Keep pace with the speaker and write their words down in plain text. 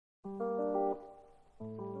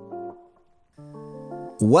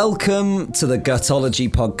Welcome to the Gutology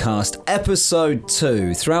podcast, episode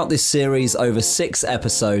 2. Throughout this series, over 6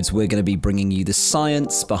 episodes, we're going to be bringing you the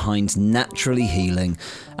science behind naturally healing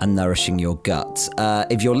and nourishing your gut.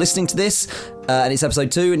 If you're listening to this and it's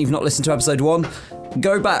episode 2 and you've not listened to episode 1,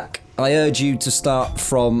 go back. I urge you to start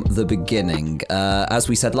from the beginning. As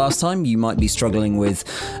we said last time, you might be struggling with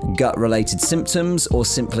gut-related symptoms or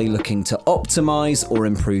simply looking to optimise or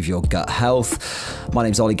improve your gut health. My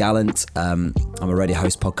name's Ollie Gallant. I'm a radio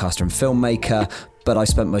host, podcaster and filmmaker, but I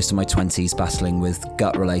spent most of my 20s battling with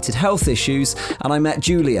gut-related health issues, and I met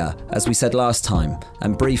Julia, as we said last time.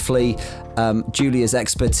 And briefly, Julia's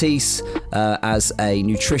expertise as a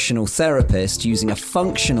nutritional therapist using a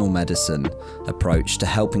functional medicine approach to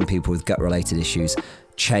helping people with gut-related issues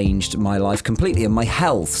changed my life completely and my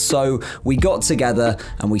health. So we got together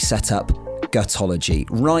and we set up Gutology.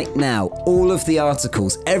 Right now, all of the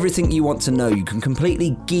articles, everything you want to know, you can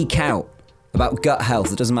completely geek out about gut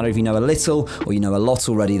health. It doesn't matter if you know a little or you know a lot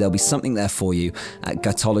already, there'll be something there for you at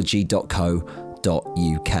gutology.co.uk.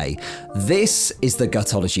 This is the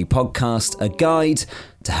Gutology podcast, a guide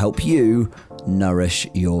to help you nourish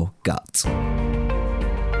your gut.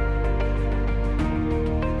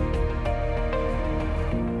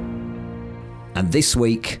 And this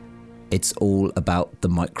week, it's all about the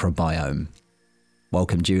microbiome.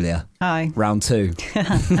 Welcome, Julia. Hi. Round 2.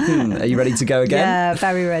 Are you ready to go again? Yeah,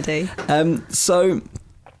 very ready. So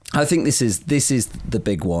I think this is the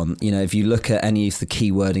big one. You know, if you look at any of the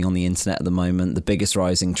keywording on the internet at the moment, the biggest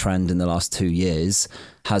rising trend in the last 2 years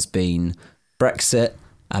has been Brexit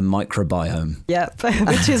and microbiome. Yep,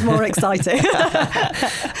 which is more exciting.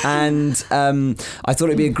 And I thought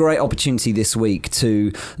it'd be a great opportunity this week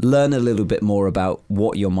to learn a little bit more about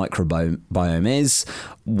what your microbiome is,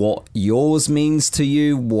 what yours means to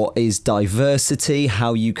you, what is diversity,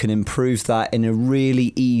 how you can improve that in a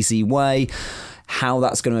really easy way, how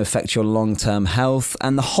that's going to affect your long-term health.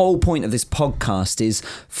 And the whole point of this podcast is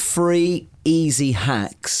free, easy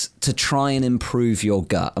hacks to try and improve your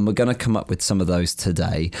gut. And we're going to come up with some of those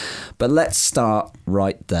today. But let's start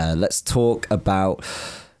right there. Let's talk about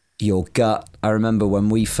your gut. I remember when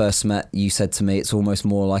we first met, you said to me, it's almost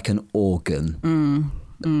more like an organ.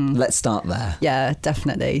 Let's start there. Yeah,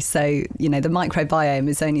 definitely. So, you know, the microbiome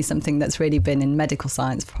is only something that's really been in medical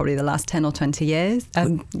science for probably the last 10 or 20 years.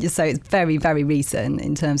 So it's very, very recent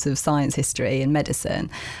in terms of science history and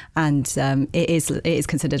medicine. And it is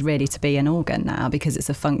considered really to be an organ now because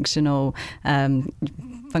it's a functional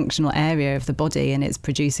area of the body, and it's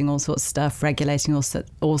producing all sorts of stuff, regulating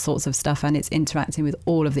all sorts of stuff, and it's interacting with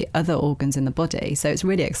all of the other organs in the body. So it's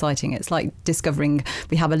really exciting. It's like discovering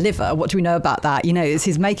we have a liver. What do we know about that? You know,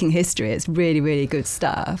 it's making history. It's really, really good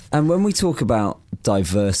stuff. And when we talk about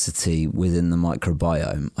diversity within the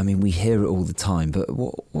microbiome, I mean, we hear it all the time, but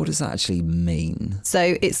what does that actually mean?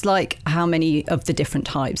 So it's like, how many of the different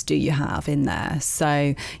types do you have in there?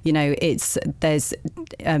 So, you know, they've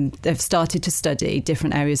started to study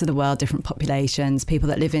different areas of the world, different populations, people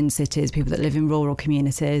that live in cities, people that live in rural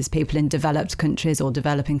communities, people in developed countries or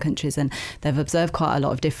developing countries, and they've observed quite a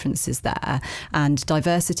lot of differences there. And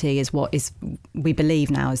diversity is what we believe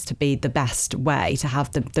now is to be the best way to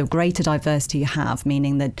have the greater diversity you have,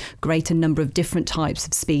 meaning the greater number of different types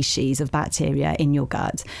of species of bacteria in your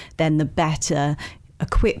gut, then the better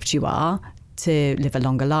equipped you are to live a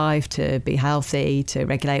longer life, to be healthy, to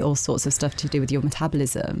regulate all sorts of stuff to do with your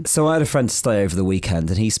metabolism. So I had a friend stay over the weekend,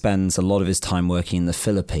 and he spends a lot of his time working in the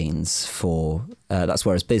Philippines that's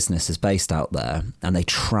where his business is based out there, and they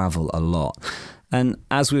travel a lot. And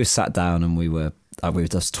as we were sat down and we were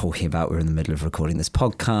just talking about, we were in the middle of recording this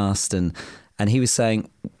podcast, and he was saying,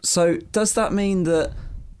 so does that mean that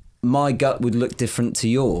my gut would look different to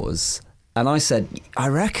yours? And I said, I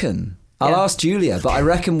reckon. I'll ask Julia, but I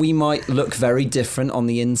reckon we might look very different on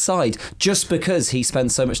the inside just because he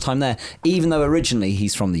spends so much time there, even though originally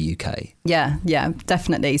he's from the UK. Yeah,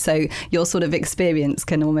 definitely. So your sort of experience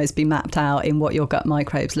can almost be mapped out in what your gut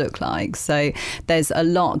microbes look like. So there's a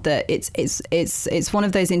lot that it's one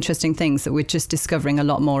of those interesting things that we're just discovering a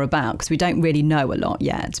lot more about because we don't really know a lot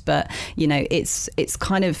yet. But, you know, it's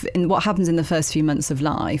kind of what happens in the first few months of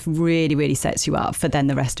life really, really sets you up for then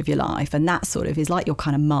the rest of your life. And that sort of is like your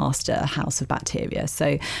kind of master house of bacteria.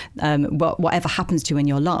 So whatever happens to you in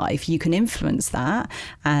your life, you can influence that,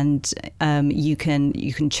 and you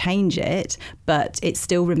can change it, but it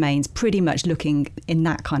still remains pretty much looking in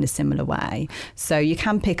that kind of similar way. So you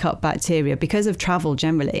can pick up bacteria because of travel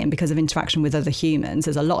generally, and because of interaction with other humans.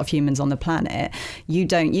 There's a lot of humans on the planet. You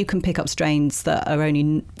can pick up strains that are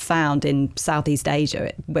only found in Southeast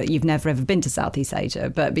Asia, but you've never ever been to Southeast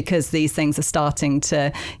Asia. But because these things are starting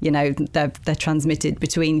to, you know, they're transmitted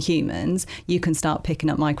between humans, happens, you can start picking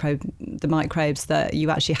up the microbes that you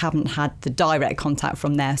actually haven't had the direct contact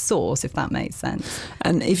from their source, if that makes sense.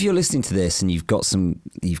 And if you're listening to this and you've got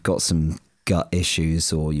some gut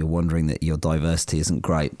issues, or you're wondering that your diversity isn't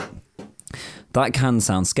great, that can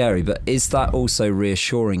sound scary, but is that also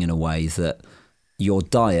reassuring in a way that your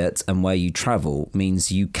diet and where you travel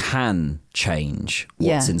means you can change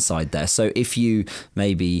what's inside there? So if you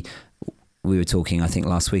maybe, we were talking, I think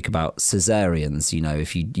last week, about cesareans,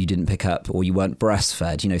 if you didn't pick up, or you weren't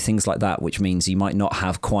breastfed, things like that, which means you might not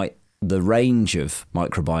have quite the range of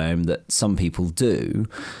microbiome that some people do.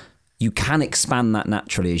 You can expand that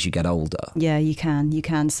naturally as you get older. Yeah, you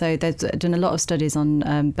can. So they've done a lot of studies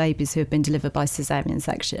on babies who have been delivered by cesarean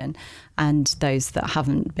section and those that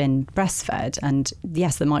haven't been breastfed. And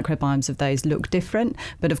yes, the microbiomes of those look different,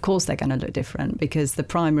 but of course they're going to look different, because the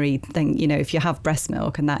primary thing, if you have breast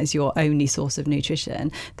milk and that is your only source of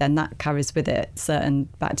nutrition, then that carries with it certain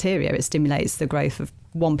bacteria. It stimulates the growth of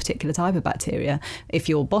one particular type of bacteria. If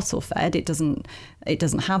you're bottle fed, it doesn't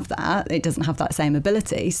have that. It doesn't have that same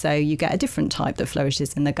ability. So you get a different type that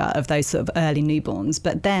flourishes in the gut of those sort of early newborns.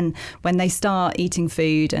 But then when they start eating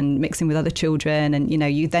food and mixing with other children, and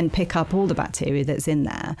you then pick up all the bacteria that's in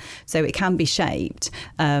there. So it can be shaped.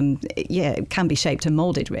 It can be shaped and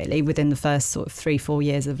molded really within the first sort of 3-4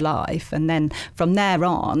 years of life, and then from there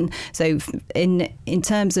on. So in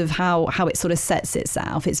terms of how it sort of sets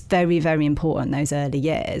itself, it's very, very important those early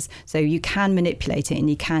years. So you can manipulate it and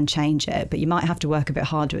you can change it, but you might have to work a bit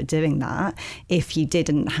harder at doing that if you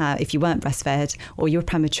weren't breastfed, or you were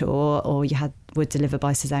premature, or you were delivered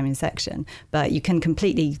by cesarean section. But you can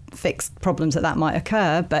completely fix problems that might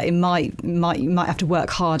occur, but you might have to work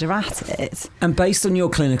harder at it. And based on your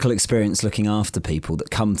clinical experience looking after people that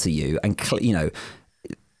come to you and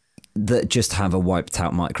that just have a wiped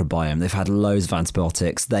out microbiome, they've had loads of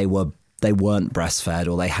antibiotics, they weren't breastfed,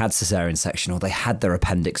 or they had cesarean section, or they had their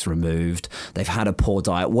appendix removed, they've had a poor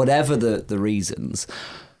diet, whatever the reasons.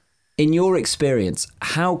 In your experience,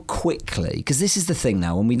 how quickly, because this is the thing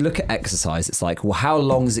now, when we look at exercise, it's like, well, how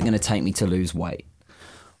long is it going to take me to lose weight?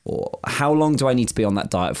 Or how long do I need to be on that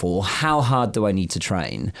diet for? Or how hard do I need to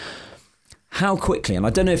train? How quickly, and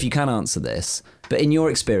I don't know if you can answer this, but in your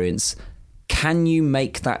experience, can you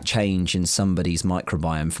make that change in somebody's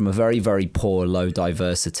microbiome from a very, very poor, low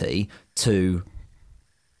diversity to,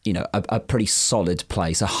 a pretty solid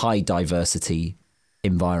place, a high diversity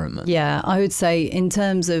environment? Yeah, I would say in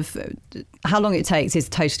terms of how long it takes is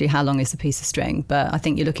totally how long is a piece of string, but I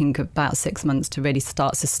think you're looking at about 6 months to really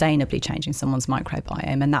start sustainably changing someone's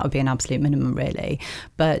microbiome, and that would be an absolute minimum really.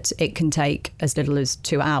 But it can take as little as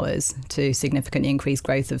 2 hours to significantly increase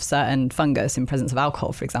growth of certain fungus in presence of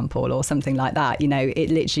alcohol, for example, or something like that. It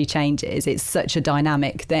literally changes. It's such a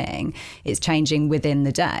dynamic thing. It's changing within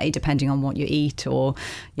the day depending on what you eat, or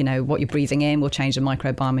what you're breathing in will change the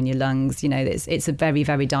microbiome in your lungs. It's a very,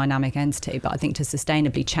 very dynamic entity, but I think to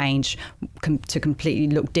sustainably change to completely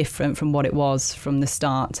look different from what it was from the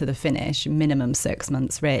start to the finish, minimum 6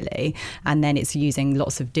 months really. And then it's using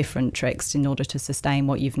lots of different tricks in order to sustain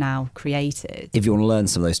what you've now created. If you want to learn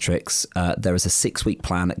some of those tricks, there is a 6-week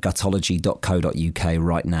plan at gutology.co.uk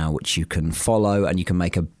right now, which you can follow, and you can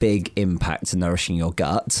make a big impact in nourishing your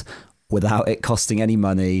gut without it costing any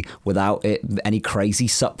money, without it any crazy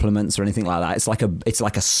supplements or anything like that. It's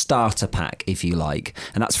like a starter pack, if you like,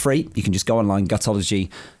 and that's free. You can just go online,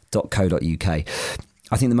 gutology.co.uk.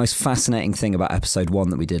 I think the most fascinating thing about episode 1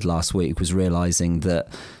 that we did last week was realizing that,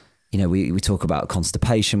 we talk about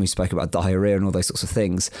constipation, we spoke about diarrhea and all those sorts of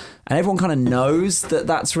things, and everyone kind of knows that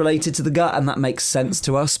that's related to the gut and that makes sense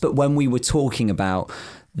to us. But when we were talking about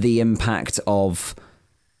the impact of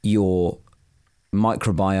your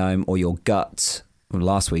microbiome or your gut, well,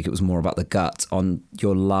 last week it was more about the gut, on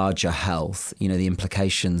your larger health, the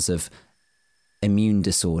implications of immune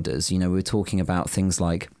disorders. We were talking about things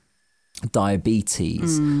like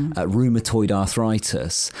diabetes, rheumatoid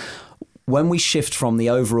arthritis. When we shift from the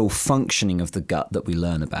overall functioning of the gut that we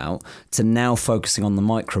learn about to now focusing on the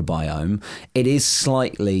microbiome, it is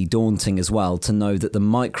slightly daunting as well to know that the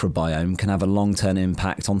microbiome can have a long-term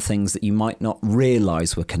impact on things that you might not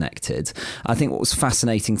realise were connected. I think what was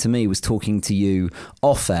fascinating to me was talking to you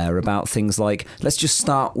off-air about things like, let's just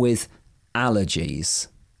start with allergies.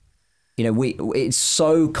 It's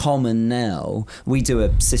so common now. We do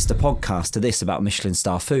a sister podcast to this about Michelin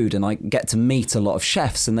star food, and I get to meet a lot of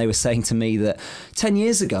chefs, and they were saying to me that 10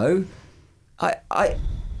 years ago,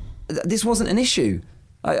 this wasn't an issue.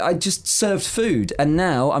 I just served food, and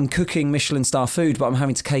now I'm cooking Michelin star food, but I'm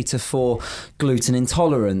having to cater for gluten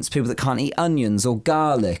intolerance, people that can't eat onions or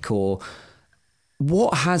garlic. Or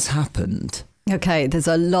what has happened? Okay, there's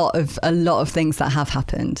a lot of things that have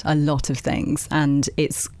happened, a lot of things, and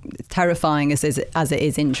it's terrifying as it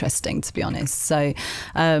is interesting, to be honest. So,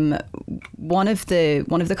 one of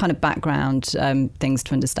the kind of background things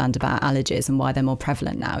to understand about allergies and why they're more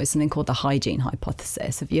prevalent now is something called the hygiene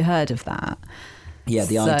hypothesis. Have you heard of that? Yeah,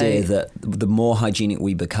 the idea that the more hygienic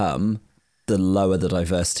we become, the lower the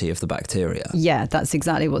diversity of the bacteria. Yeah, that's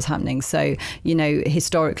exactly what's happening. So,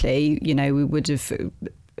 historically, we would have,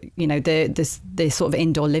 the sort of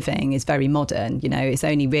indoor living is very modern. It's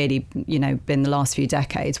only really, been the last few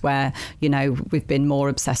decades where, we've been more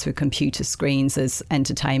obsessed with computer screens as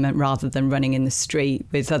entertainment rather than running in the street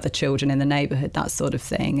with other children in the neighbourhood, that sort of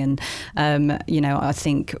thing. And, I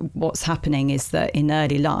think what's happening is that in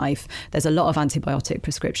early life, there's a lot of antibiotic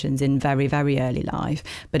prescriptions in very, very early life,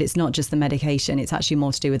 but it's not just the medication, it's actually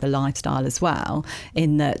more to do with the lifestyle as well,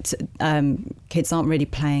 in that kids aren't really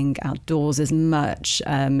playing outdoors as much.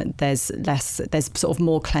 There's sort of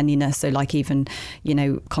more cleanliness. So like even,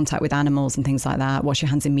 contact with animals and things like that, wash your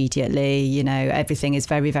hands immediately, everything is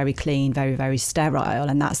very, very clean, very, very sterile.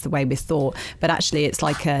 And that's the way we're thought. But actually it's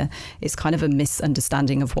kind of a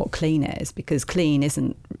misunderstanding of what clean is, because clean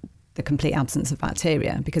isn't the complete absence of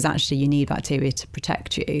bacteria, because actually you need bacteria to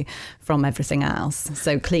protect you from everything else.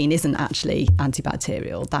 So clean isn't actually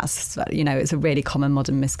antibacterial. That's, it's a really common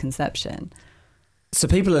modern misconception. So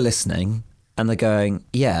people are listening and they're going,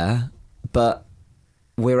 yeah, but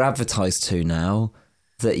we're advertised to now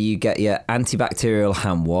that you get your antibacterial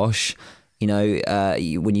hand wash.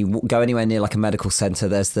 When you go anywhere near like a medical centre,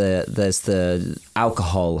 there's the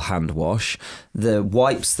alcohol hand wash. The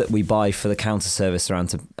wipes that we buy for the counter service are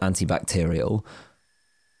antibacterial.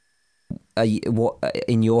 What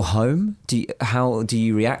in your home? How do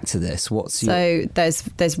you react to this? So there's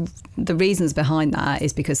the reasons behind that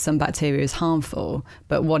is because some bacteria is harmful,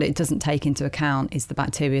 but what it doesn't take into account is the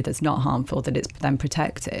bacteria that's not harmful, that it's then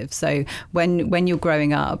protective. So when you're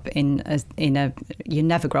growing up you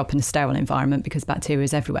never grow up in a sterile environment because bacteria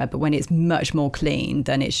is everywhere, but when it's much more clean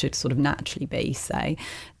than it should sort of naturally be, say,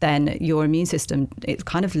 then your immune system, it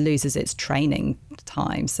kind of loses its training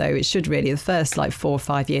time. So it should really, the first 4 or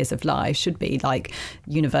 5 years of life should be like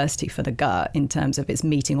university for the gut, in terms of it's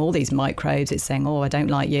meeting all these microbes. It's saying, oh, I don't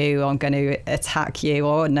like you, I'm going to attack you,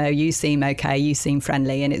 or no, you seem okay, you seem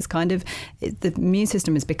friendly. And it's kind of, the immune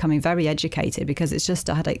system is becoming very educated because it's just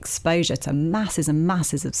had exposure to masses and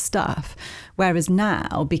masses of stuff. Whereas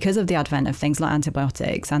now, because of the advent of things like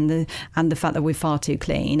antibiotics and the fact that we're far too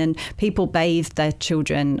clean, and people bathe their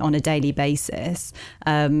children on a daily basis,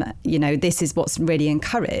 this is what's really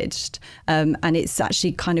encouraged. And it's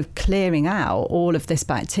actually kind of clearing out all of this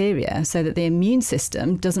bacteria so that the immune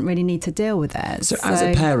system doesn't really need to deal with it. So as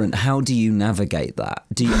a parent, how do you navigate that?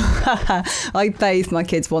 Do you? I bathe my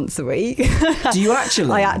kids once a week. Do you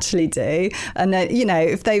actually? I actually do. And then,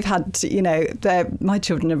 if they've had, my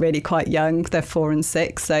children are really quite young, they're 4 and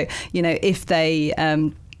 6. So, if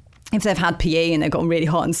they've had PE and they've gotten really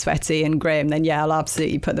hot and sweaty and grim, then yeah, I'll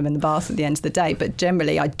absolutely put them in the bath at the end of the day. But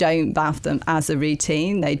generally, I don't bath them as a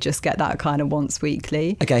routine. They just get that kind of once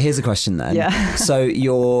weekly. Okay, here's a question then. Yeah. So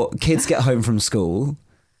your kids get home from school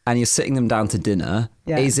and you're sitting them down to dinner.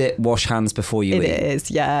 Yeah. Is it wash hands before you eat? It is,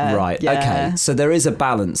 yeah. Right, yeah. Okay. So there is a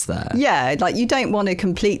balance there. Yeah, you don't want to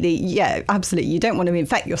completely, absolutely. You don't want to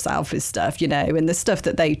infect yourself with stuff, and the stuff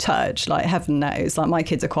that they touch, heaven knows, my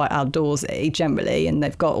kids are quite outdoorsy generally, and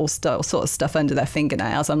they've got all sort of stuff under their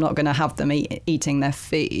fingernails. I'm not going to have them eating their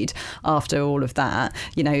food after all of that,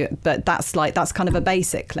 but that's kind of a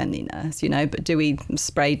basic cleanliness, but do we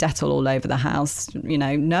spray Dettol all over the house?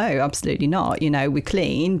 No, absolutely not. We're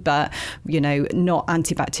clean, but, not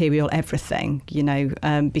antibacterial everything,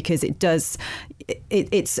 because it does,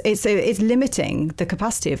 it's limiting the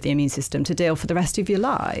capacity of the immune system to deal for the rest of your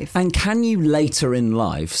life. And can you later in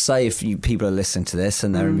life, say if people are listening to this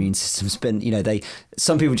and their immune system's been,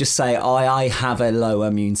 some people just say, I have a low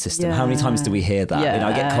immune system. Yeah. How many times do we hear that? Yeah.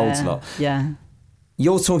 I get colds a lot. Yeah.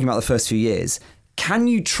 You're talking about the first few years. Can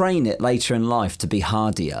you train it later in life to be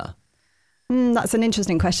hardier? That's an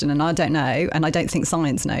interesting question, and I don't know, and I don't think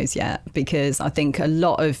science knows yet, because I think a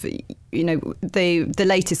lot of, the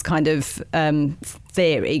latest kind of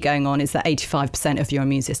theory going on is that 85% of your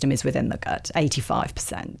immune system is within the gut,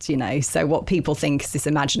 85%, so what people think is this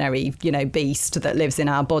imaginary, beast that lives in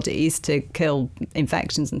our bodies to kill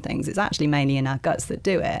infections and things, it's actually mainly in our guts that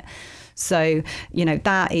do it. So,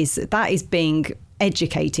 that is being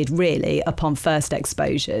educated really upon first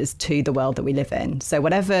exposures to the world that we live in. So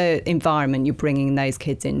whatever environment you're bringing those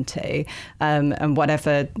kids into, and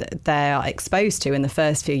whatever they are exposed to in the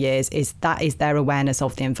first few years, is their awareness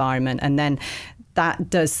of the environment. And then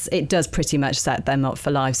it does pretty much set them up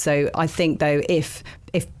for life. So I think, though, if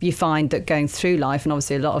you find that going through life, and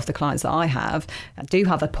obviously a lot of the clients that I have do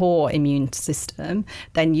have a poor immune system,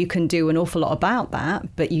 then you can do an awful lot about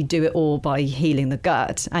that, but you do it all by healing the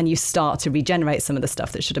gut, and you start to regenerate some of the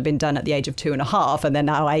stuff that should have been done at the age of 2.5 and they're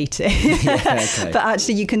now 80. But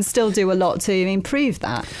actually you can still do a lot to improve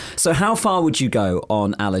that. So how far would you go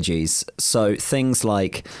on allergies? So things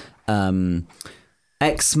like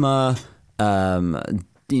eczema,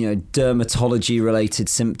 dermatology related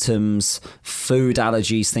symptoms, food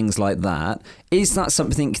allergies, things like that. Is that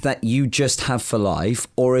something that you just have for life,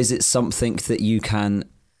 or is it something that you can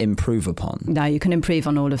improve upon? No, you can improve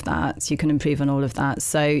on all of that.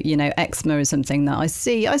 So, eczema is something that I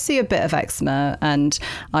see a bit of eczema, and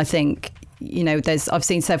I think, I've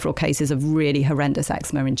seen several cases of really horrendous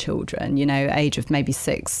eczema in children, age of maybe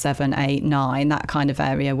 6, 7, 8, 9, that kind of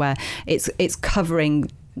area, where it's covering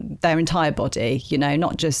their entire body,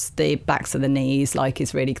 not just the backs of the knees, like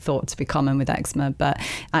is really thought to be common with eczema, but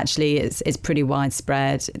actually it's pretty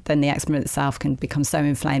widespread. Then the eczema itself can become so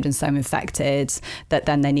inflamed and so infected that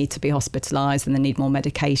then they need to be hospitalised and they need more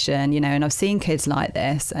medication, and I've seen kids like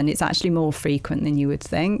this, and it's actually more frequent than you would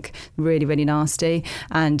think. Really, really nasty.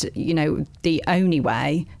 And, the only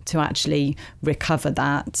way to actually recover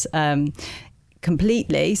that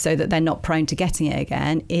completely, so that they're not prone to getting it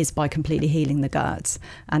again, is by completely healing the gut,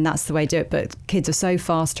 and that's the way to do it. But kids are so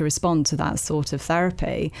fast to respond to that sort of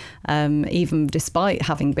therapy, even despite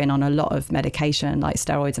having been on a lot of medication like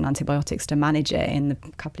steroids and antibiotics to manage it in the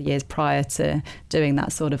couple of years prior to doing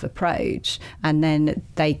that sort of approach, and then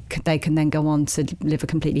they can then go on to live a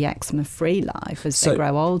completely eczema-free life as they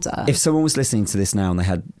grow older. If someone was listening to this now and they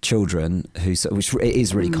had children which it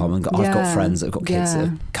is really common, I've got friends that have got kids that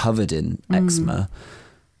are covered in eczema.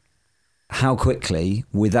 How quickly,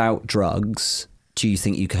 without drugs, do you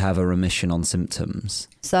think you could have a remission on symptoms?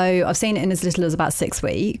 So I've seen it in as little as about 6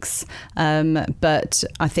 weeks, but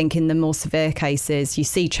I think in the more severe cases you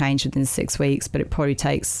see change within 6 weeks, but it probably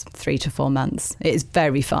takes 3 to 4 months. It is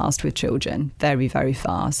very fast with children, very, very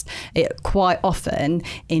fast. It quite often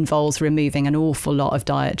involves removing an awful lot of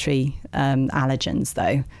dietary allergens,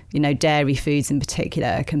 though. Dairy foods in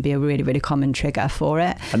particular can be a really, really common trigger for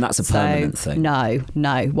it. And that's a permanent thing?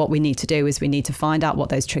 No. What we need to do is we need to find out what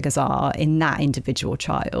those triggers are in that individual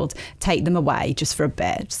child, take them away just for a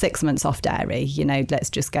bit. 6 months off dairy, let's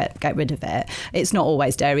just get rid of it. It's not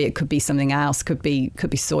always dairy, it could be something else, could be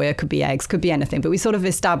soya, could be eggs, could be anything, but we sort of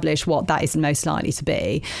establish what that is most likely to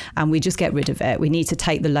be, and we just get rid of it. We need to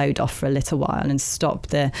take the load off for a little while and stop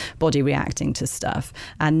the body reacting to stuff,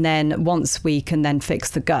 and then once we can then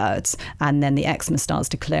fix the gut, and then the eczema starts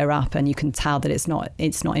to clear up and you can tell that it's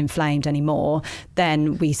not inflamed anymore,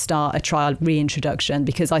 then we start a trial reintroduction,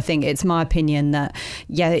 because I think it's my opinion that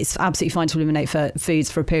it's absolutely fine to eliminate foods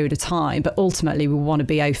for a period of time, but ultimately we want to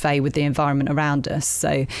be au fait with the environment around us.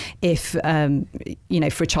 So if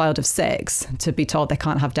for a child of 6 to be told they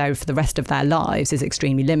can't have dairy for the rest of their lives is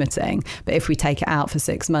extremely limiting, but if we take it out for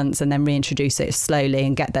 6 months and then reintroduce it slowly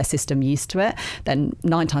and get their system used to it, then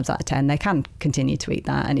 9 times out of 10 they can continue to eat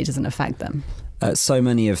that and it doesn't affect them. So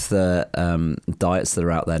many of the diets that are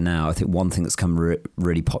out there now, I think one thing that's come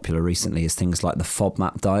really popular recently is things like the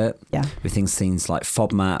FODMAP diet. Yeah. With things like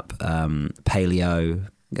FODMAP, paleo,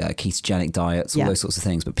 ketogenic diets, all those sorts of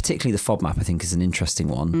things. But particularly the FODMAP, I think, is an interesting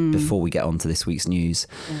one. Before we get on to this week's news,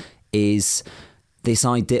 is this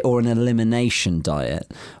idea, or an elimination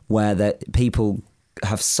diet, where that people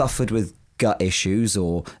have suffered with gut issues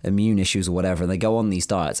or immune issues or whatever, and they go on these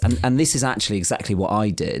diets, and this is actually exactly what I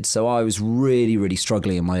did. So I was really, really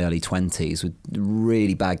struggling in my early 20s with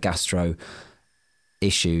really bad gastro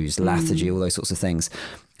issues, lethargy, all those sorts of things,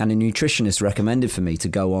 and a nutritionist recommended for me to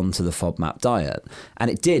go on to the FODMAP diet, and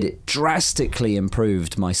it drastically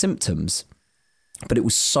improved my symptoms, but it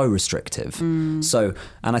was so restrictive. So,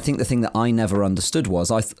 and I think the thing that I never understood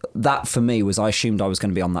was that for me was I assumed I was going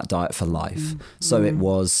to be on that diet for life. So it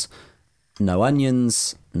was no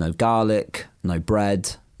onions, no garlic, no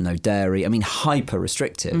bread, no dairy. I mean, hyper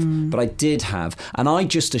restrictive. But I did have, and I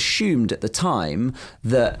just assumed at the time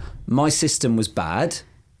that my system was bad,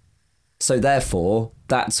 so therefore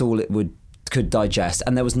that's all it could digest,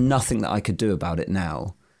 and there was nothing that I could do about it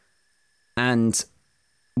now. And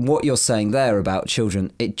what you're saying there about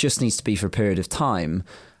children, it just needs to be for a period of time.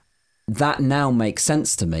 That now makes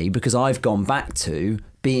sense to me, because I've gone back to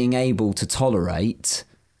being able to tolerate,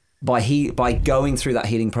 by going through that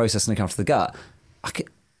healing process and looking after the gut,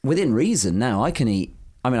 within reason now, I can eat.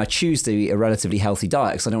 I mean, I choose to eat a relatively healthy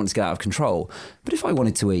diet because I don't want it to get out of control. But if I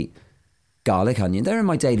wanted to eat garlic, onion, they're in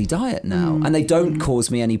my daily diet now, and they don't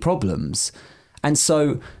cause me any problems. And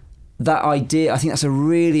so that idea, I think that's a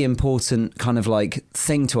really important kind of like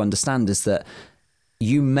thing to understand, is that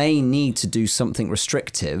you may need to do something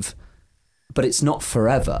restrictive, but it's not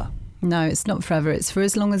forever. No, it's not forever. It's for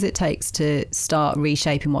as long as it takes to start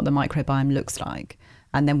reshaping what the microbiome looks like.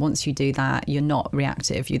 And then once you do that, you're not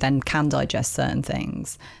reactive. You then can digest certain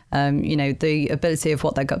things. The ability of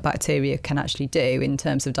what their gut bacteria can actually do in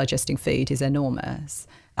terms of digesting food is enormous.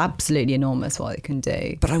 Absolutely enormous what it can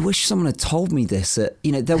do. But I wish someone had told me this.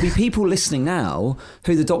 There'll be people listening now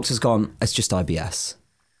who the doctor's gone, it's just IBS.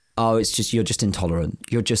 Oh, it's just, you're just intolerant.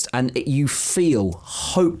 You feel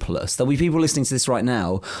hopeless. There'll be people listening to this right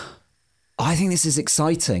now. I think this is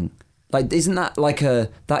exciting. Like, isn't that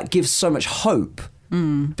that gives so much hope?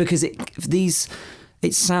 Because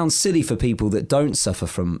it sounds silly for people that don't suffer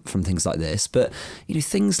from things like this, but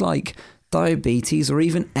things like diabetes or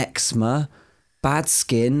even eczema, bad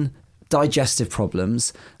skin, digestive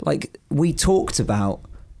problems, like we talked about,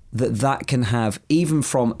 that can have, even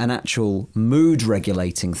from an actual mood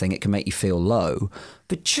regulating thing, it can make you feel low,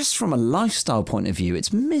 but just from a lifestyle point of view,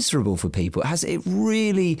 it's miserable for people. It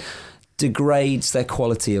really degrades their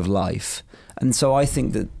quality of life. And so I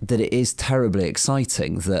think that it is terribly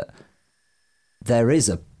exciting that there is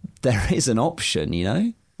an option,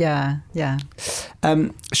 Yeah.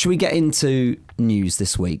 Should we get into news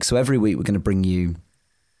this week? So every week we're going to bring you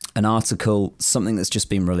an article, something that's just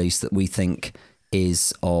been released that we think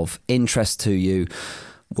is of interest to you.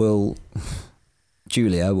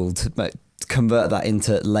 Julia will convert that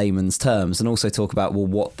into layman's terms and also talk about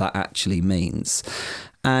what that actually means.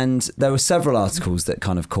 And there were several articles that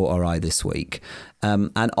kind of caught our eye this week.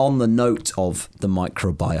 And on the note of the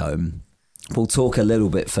microbiome, we'll talk a little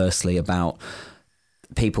bit firstly about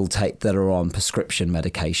people that are on prescription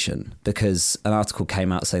medication, because an article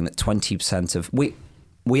came out saying that 20% of...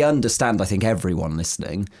 We understand, I think everyone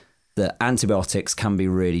listening, that antibiotics can be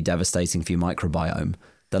really devastating for your microbiome.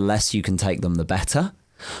 The less you can take them, the better.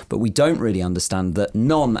 But we don't really understand that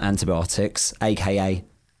non-antibiotics, aka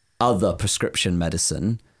other prescription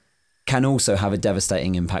medicine, can also have a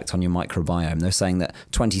devastating impact on your microbiome. They're saying that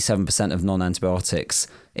 27% of non-antibiotics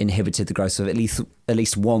inhibited the growth of at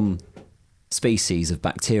least one species of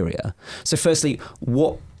bacteria. So firstly,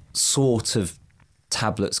 what sort of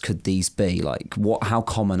tablets could these be? Like, how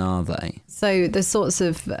common are they? So the sorts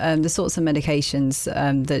of medications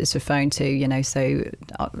that it's referring to, so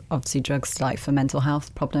obviously drugs like for mental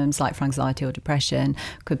health problems, like for anxiety or depression,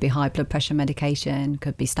 could be high blood pressure medication,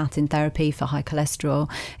 could be statin therapy for high cholesterol.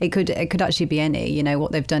 It could actually be any.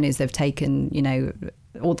 What they've done is they've taken,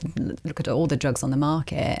 look at all the drugs on the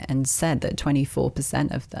market and said that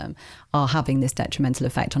 24% of them are having this detrimental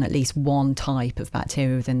effect on at least one type of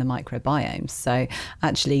bacteria within the microbiome. So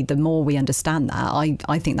actually, the more we understand that,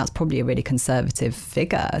 I think that's probably a really conservative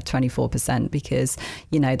figure, 24%, because,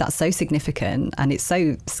 that's so significant and it's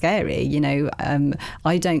so scary.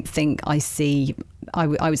 I don't think I see... I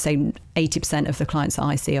would say 80% of the clients that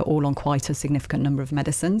I see are all on quite a significant number of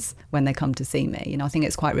medicines when they come to see me. I think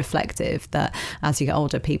it's quite reflective that as you get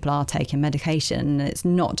older, people are taking medication. And it's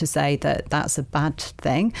not to say that that's a bad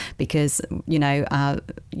thing, because,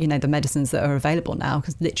 the medicines that are available now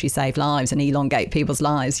can literally save lives and elongate people's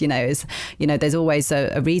lives. There's always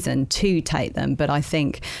a reason to take them. But I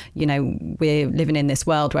think, we're living in this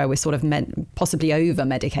world where we're sort of possibly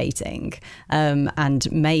over-medicating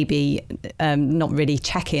and maybe not really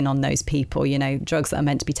checking on those people. Drugs that are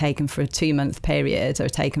meant to be taken for a 2-month period are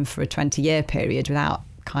taken for a 20-year period without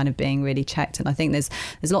kind of being really checked. And I think there's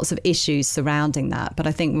lots of issues surrounding that. But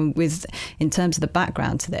I think in terms of the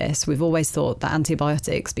background to this, we've always thought that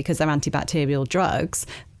antibiotics, because they're antibacterial drugs,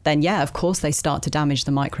 then yeah, of course they start to damage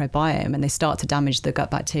the microbiome and they start to damage the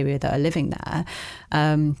gut bacteria that are living there.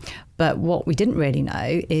 But what we didn't really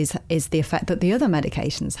know is the effect that the other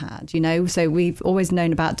medications had, So we've always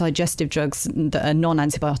known about digestive drugs that are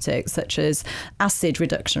non-antibiotics, such as acid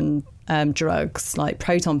reduction drugs like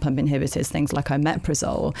proton pump inhibitors, things like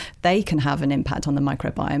omeprazole. They can have an impact on the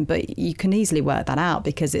microbiome, but you can easily work that out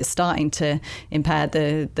because it's starting to impair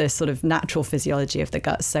the sort of natural physiology of the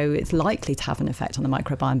gut. So it's likely to have an effect on the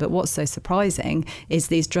microbiome. But what's so surprising is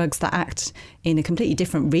these drugs that act in a completely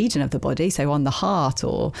different region of the body, so on the heart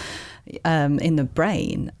or in the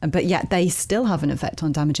brain, but yet they still have an effect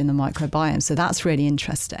on damaging the microbiome. So that's really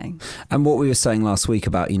interesting. And what we were saying last week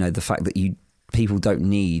about, the fact that people don't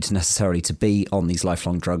need necessarily to be on these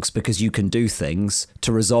lifelong drugs, because you can do things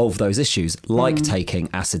to resolve those issues, like taking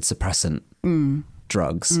acid suppressant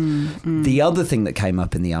drugs. The other thing that came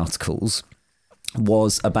up in the articles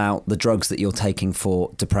was about the drugs that you're taking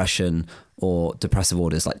for depression or depressive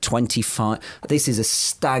orders, like 25. This is a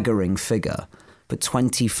staggering figure, but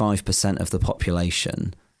 25% of the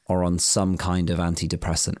population or on some kind of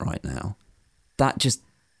antidepressant right now. That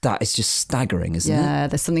is just staggering, isn't it? Yeah,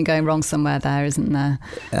 there's something going wrong somewhere there, isn't there?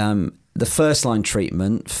 The first line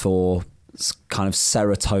treatment for kind of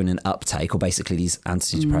serotonin uptake, or basically these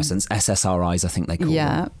antidepressants, SSRIs, I think they call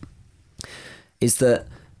them, is that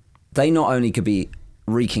they not only could be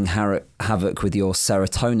wreaking havoc with your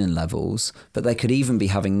serotonin levels, but they could even be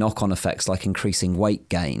having knock-on effects like increasing weight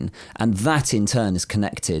gain, and that in turn is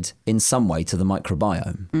connected in some way to the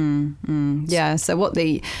microbiome. Yeah. So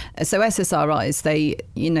SSRIs,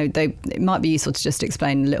 it might be useful to just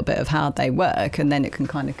explain a little bit of how they work, and then it can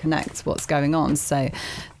kind of connect what's going on. So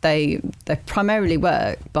they primarily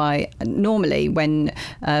work by, normally when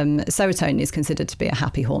serotonin is considered to be a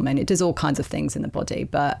happy hormone, it does all kinds of things in the body,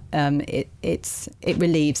 but it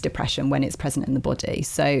relieves depression when it's present in the body.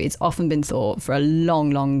 So it's often been thought for a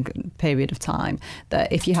long period of time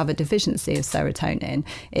that if you have a deficiency of serotonin,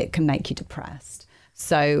 it can make you depressed.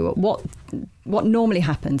 So what normally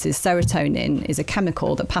happens is serotonin is a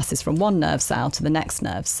chemical that passes from one nerve cell to the next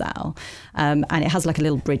nerve cell, and it has like a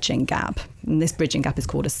little bridging gap, and this bridging gap is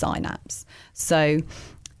called a synapse. So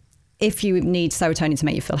if you need serotonin to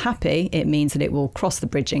make you feel happy, it means that it will cross the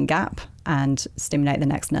bridging gap and stimulate the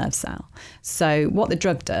next nerve cell. So what the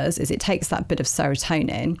drug does is it takes that bit of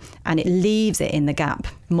serotonin and it leaves it in the gap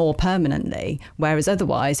more permanently, whereas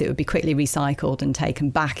otherwise it would be quickly recycled and taken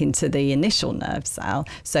back into the initial nerve cell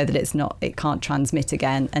so that it can't transmit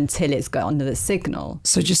again until it's got under the signal.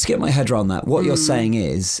 So just to get my head around that, what you're saying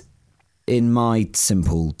is, in my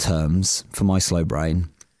simple terms for my slow brain,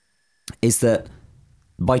 is that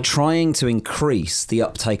by trying to increase the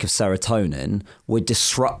uptake of serotonin, we're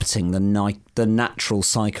disrupting the natural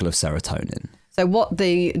cycle of serotonin. So what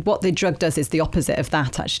the drug does is the opposite of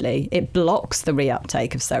that, actually. It blocks the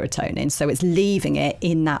reuptake of serotonin, so it's leaving it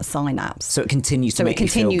in that synapse. So it continues to make you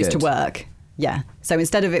feel good. So it continues to work, yeah. So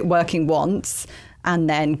instead of it working once and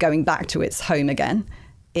then going back to its home again,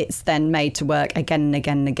 it's then made to work again and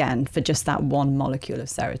again and again for just that one molecule of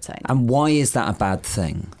serotonin. And why is that a bad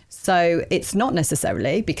thing? So it's not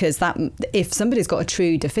necessarily, because that if somebody's got a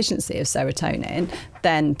true deficiency of serotonin,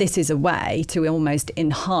 then this is a way to almost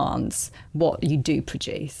enhance what you do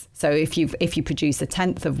produce. So if you produce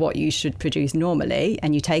 1/10 of what you should produce normally,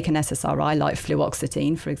 and you take an SSRI like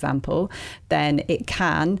fluoxetine, for example, then it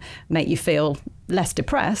can make you feel less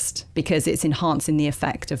depressed because it's enhancing the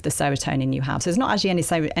effect of the serotonin you have. So there's not actually any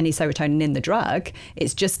serotonin in the drug.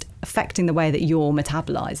 It's just affecting the way that you're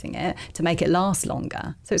metabolizing it to make it last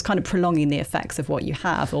longer. So it's kind of prolonging the effects of what you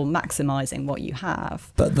have, or maximizing what you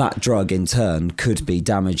have. But that drug in turn could be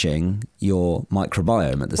damaging your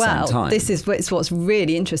microbiome at the same time. This is what's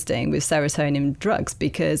really interesting with serotonin drugs,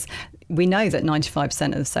 because we know that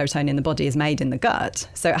 95% of the serotonin in the body is made in the gut.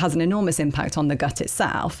 So it has an enormous impact on the gut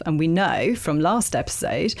itself. And we know from last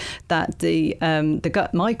episode that the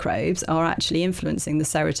gut microbes are actually influencing the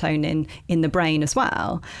serotonin in the brain as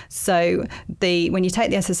well. So when you take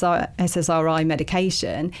the SSRI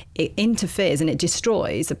medication, it interferes and it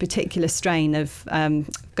destroys a particular strain of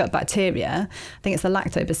gut bacteria. I think it's the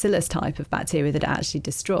lactobacillus type of bacteria that it actually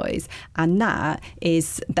destroys. And that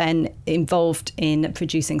is then involved in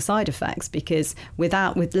producing side effects, because with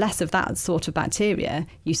less of that sort of bacteria,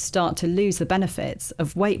 you start to lose the benefits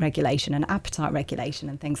of weight regulation and appetite regulation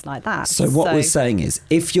and things like that. So what we're saying is,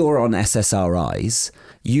 if you're on SSRIs,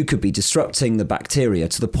 you could be disrupting the bacteria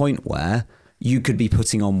to the point where you could be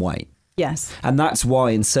putting on weight. Yes. And that's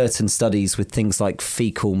why in certain studies with things like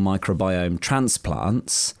fecal microbiome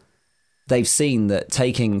transplants, they've seen that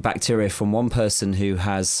taking bacteria from one person who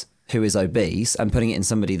is obese and putting it in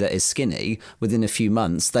somebody that is skinny, within a few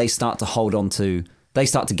months, they start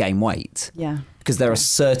to gain weight. Yeah. Because there are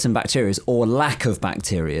certain bacteria or lack of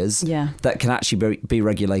bacteria that can actually be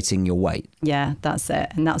regulating your weight. Yeah, that's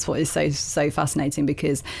it. And that's what is so fascinating,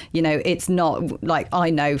 because, it's not like, I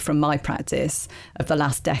know from my practice of the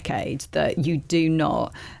last decade that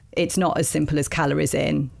it's not as simple as calories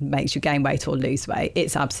in makes you gain weight or lose weight.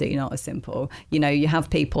 It's absolutely not as simple. You have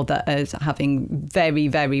people that are having very,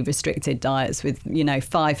 very restricted diets with,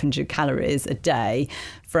 500 calories a day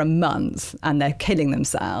for a month, and they're killing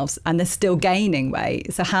themselves and they're still gaining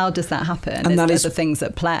weight. So how does that happen? And there's other things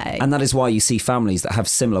at play. And that is why you see families that have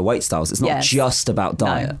similar weight styles. It's not just about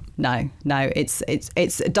diet. No.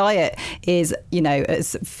 It's diet is,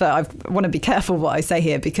 I want to be careful what I say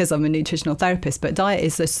here because I'm a nutritional therapist, but diet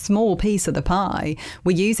is a small piece of the pie.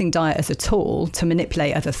 We're using diet as a tool to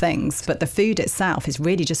manipulate other things, but the food itself is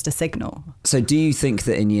really just a signal. So do you think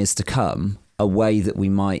that in years to come, a way that we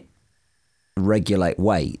might regulate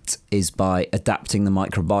weight is by adapting the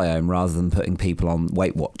microbiome rather than putting people on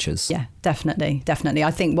Weight Watchers. Yeah, definitely.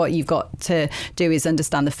 I think what you've got to do is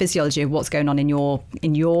understand the physiology of what's going on in your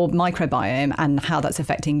microbiome and how that's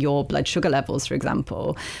affecting your blood sugar levels, for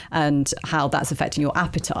example, and how that's affecting your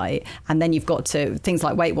appetite. And then you've got to, things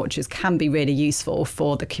like Weight Watchers can be really useful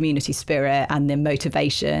for the community spirit and the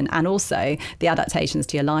motivation and also the adaptations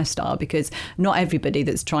to your lifestyle, because not everybody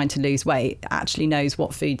that's trying to lose weight actually knows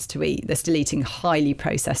what foods to eat. They're still eating highly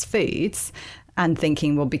processed foods and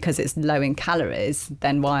thinking, well, because it's low in calories,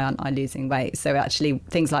 then why aren't I losing weight? So actually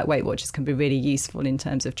things like Weight Watchers can be really useful in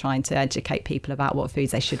terms of trying to educate people about what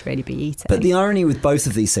foods they should really be eating. But the irony with both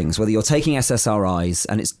of these things, whether you're taking SSRIs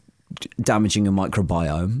and it's damaging your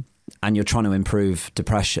microbiome and you're trying to improve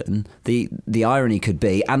depression, the irony could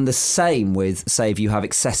be, and the same with, say, if you have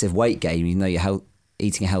excessive weight gain, even though you're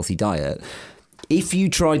eating a healthy diet, if you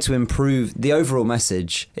try to improve, the overall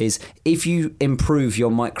message is if you improve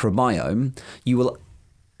your microbiome, you will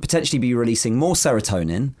potentially be releasing more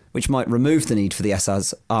serotonin, which might remove the need for the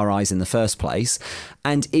SSRIs in the first place.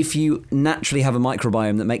 And if you naturally have a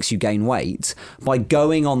microbiome that makes you gain weight, by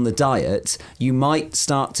going on the diet, you might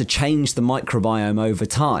start to change the microbiome over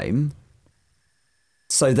time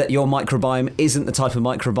so that your microbiome isn't the type of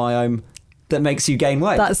microbiome that makes you gain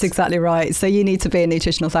weight. That's exactly right. So you need to be a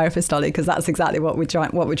nutritional therapist, Ollie, because that's exactly what we're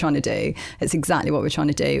trying to do. It's exactly what we're trying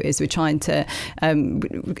to do. Is we're trying to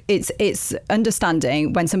it's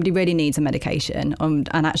understanding when somebody really needs a medication, and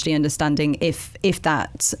actually understanding if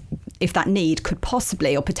that need could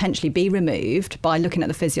possibly or potentially be removed by looking at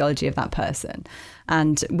the physiology of that person.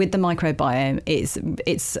 And with the microbiome,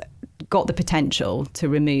 it's got the potential to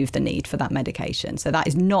remove the need for that medication. So that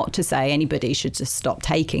is not to say anybody should just stop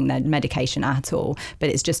taking their medication at all, but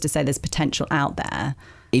it's just to say there's potential out there.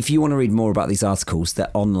 If you want to read more about these articles, they're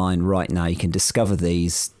online right now. You can discover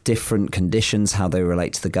these different conditions, how they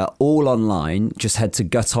relate to the gut, all online. Just head to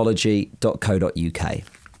gutology.co.uk.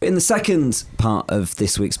 In the second part of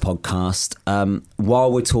this week's podcast,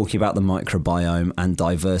 while we're talking about the microbiome and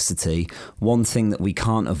diversity, one thing that we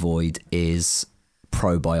can't avoid is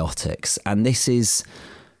probiotics. And I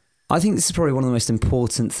think this is probably one of the most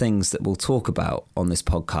important things that we'll talk about on this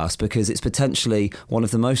podcast, because it's potentially one of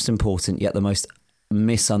the most important yet the most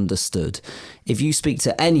misunderstood. If you speak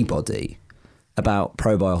to anybody about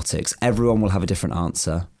probiotics, everyone will have a different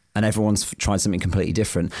answer. And everyone's tried something completely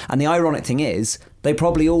different. And the ironic thing is, they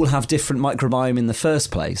probably all have different microbiome in the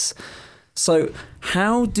first place. So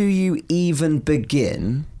how do you even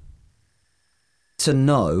begin to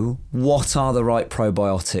know what are the right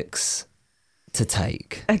probiotics to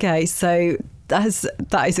take? Okay, so that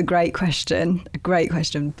is a great question,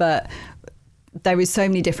 but there is so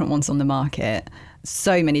many different ones on the market.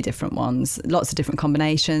 So many different ones, lots of different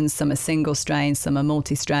combinations. Some are single strains, some are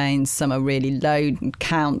multi-strains, some are really low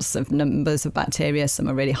counts of numbers of bacteria, some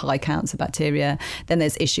are really high counts of bacteria. Then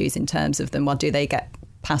there's issues in terms of them. Well, do they get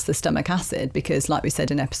past the stomach acid? Because like we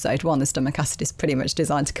said in episode 1, the stomach acid is pretty much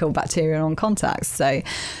designed to kill bacteria on contact. So,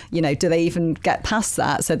 do they even get past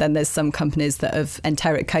that? So then there's some companies that have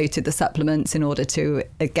enteric coated the supplements in order to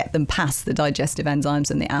get them past the digestive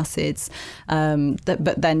enzymes and the acids.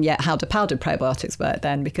 But then yet how do powdered probiotics work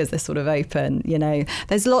then? Because they're sort of open,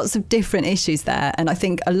 There's lots of different issues there. And I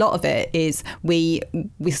think a lot of it is we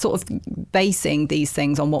sort of basing these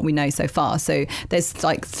things on what we know so far. So there's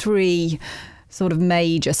like 3 sort of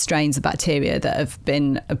major strains of bacteria that have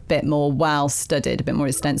been a bit more well studied, a bit more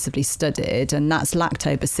extensively studied, and that's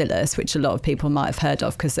lactobacillus, which a lot of people might have heard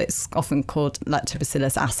of because it's often called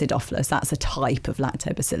Lactobacillus acidophilus. That's a type of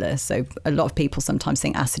lactobacillus. So a lot of people sometimes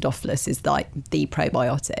think acidophilus is like the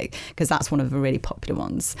probiotic because that's one of the really popular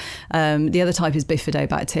ones. The other type is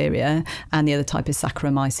bifidobacteria, and the other type is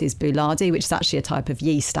Saccharomyces boulardii, which is actually a type of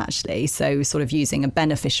yeast actually. So sort of using a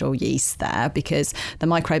beneficial yeast there, because the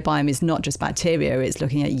microbiome is not just bacteria, it's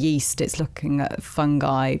looking at yeast, it's looking at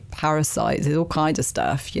fungi, parasites, there's all kinds of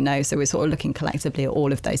stuff, so we're sort of looking collectively at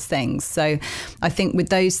all of those things. So I think with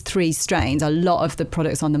those 3 strains, a lot of the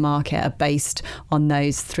products on the market are based on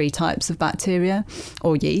those 3 types of bacteria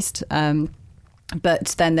or yeast.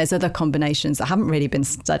 But then there's other combinations that haven't really been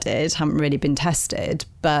studied, haven't really been tested,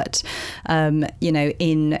 but don't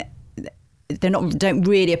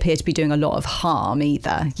really appear to be doing a lot of harm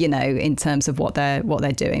either, in terms of what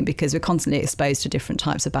they're doing, because we're constantly exposed to different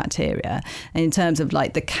types of bacteria. And in terms of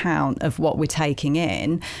like the count of what we're taking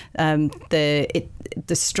in, the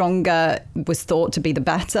stronger was thought to be the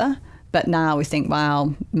better. But now we think,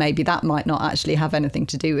 well, maybe that might not actually have anything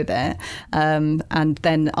to do with it. And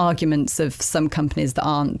then arguments of some companies that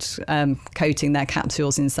aren't coating their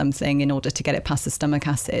capsules in something in order to get it past the stomach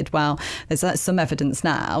acid. Well, there's some evidence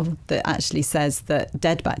now that actually says that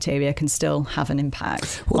dead bacteria can still have an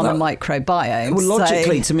impact on a microbiome. Well,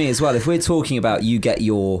 logically to me as well, if we're talking about you get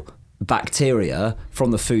your bacteria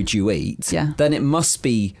from the food you eat, then it must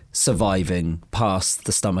be surviving past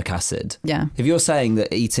the stomach acid. Yeah. If you're saying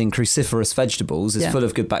that eating cruciferous vegetables is full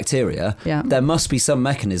of good bacteria, there must be some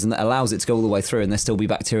mechanism that allows it to go all the way through and there still be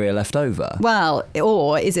bacteria left over. Well,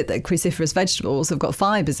 or is it that cruciferous vegetables have got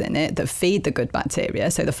fibres in it that feed the good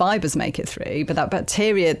bacteria, so the fibres make it through, but that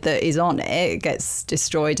bacteria that is on it gets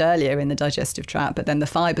destroyed earlier in the digestive tract, but then the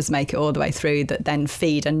fibres make it all the way through that then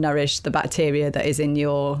feed and nourish the bacteria that is in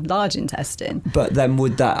your large intestine. But then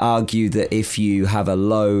would that argue that if you have a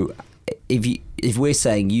low... If we're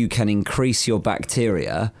saying you can increase your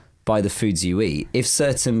bacteria by the foods you eat, if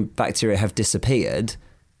certain bacteria have disappeared,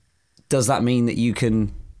 does that mean that you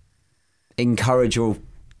can encourage or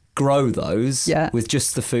grow those with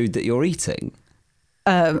just the food that you're eating?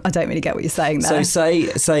 I don't really get what you're saying there. So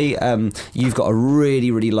say you've got a really,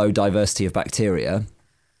 really low diversity of bacteria.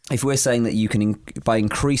 If we're saying that you can, by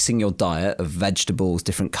increasing your diet of vegetables,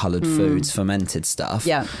 different coloured foods, fermented stuff,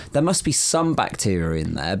 there must be some bacteria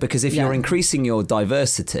in there, because if you're increasing your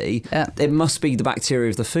diversity, it must be the bacteria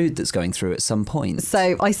of the food that's going through at some point.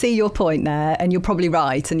 So I see your point there, and you're probably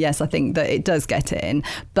right. And yes, I think that it does get in.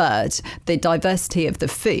 But the diversity of the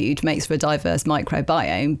food makes for a diverse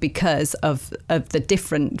microbiome because of the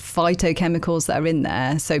different phytochemicals that are in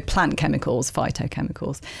there. So plant chemicals,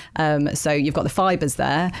 phytochemicals. So you've got the fibres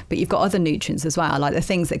there, but you've got other nutrients as well, like the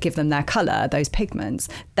things that give them their colour, those pigments.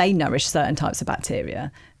 They nourish certain types of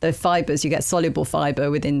bacteria. The fibres, you get soluble fibre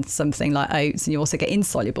within something like oats, and you also get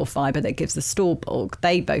insoluble fibre that gives the stool bulk.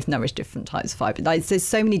 They both nourish different types of fibre. Like, there's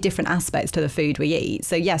so many different aspects to the food we eat.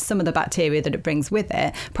 So yes, some of the bacteria that it brings with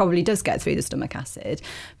it probably does get through the stomach acid,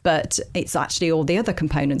 but it's actually all the other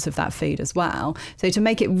components of that food as well. So to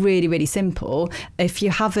make it really, really simple, if you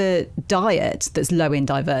have a diet that's low in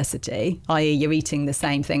diversity, i.e. you're eating the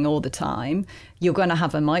same thing all the time, you're going to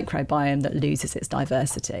have a microbiome that loses its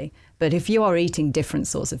diversity. But if you are eating different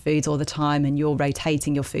sorts of foods all the time and you're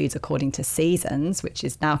rotating your foods according to seasons, which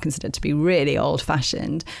is now considered to be really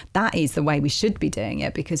old-fashioned, that is the way we should be doing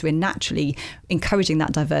it, because we're naturally encouraging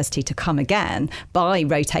that diversity to come again by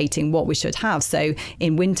rotating what we should have. So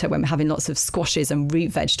in winter, when we're having lots of squashes and root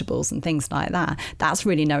vegetables and things like that, that's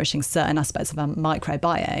really nourishing certain aspects of our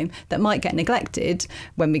microbiome that might get neglected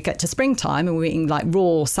when we get to springtime and we're eating like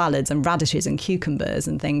raw salads and radishes and cucumbers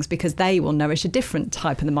and things, because they will nourish a different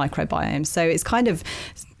type of the microbiome. So it's kind of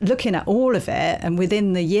looking at all of it, and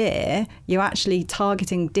within the year you're actually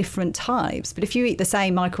targeting different types. But if you eat the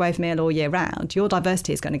same microwave meal all year round, your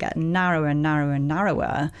diversity is going to get narrower and narrower and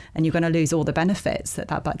narrower, and you're going to lose all the benefits that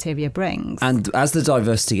bacteria brings. And as the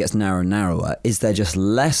diversity gets narrower and narrower, is there just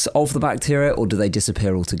less of the bacteria, or do they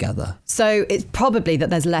disappear altogether? So it's probably that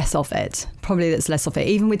there's less of it.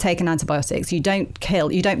 Even with taking antibiotics, you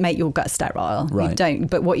don't make your gut sterile. Right. You don't.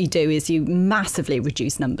 But what you do is you massively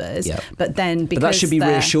reduce numbers. Yep. But then, because that should be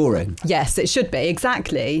reassuring. Yes, it should be.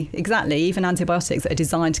 Exactly. Even antibiotics that are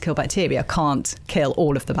designed to kill bacteria can't kill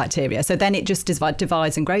all of the bacteria. So then it just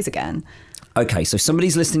divides and grows again. Okay, so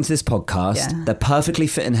somebody's listening to this podcast, they're perfectly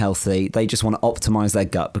fit and healthy, they just want to optimise their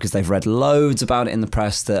gut because they've read loads about it in the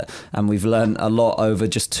press, and we've learned a lot over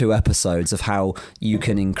just 2 episodes of how you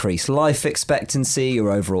can increase life expectancy,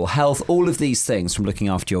 your overall health, all of these things from looking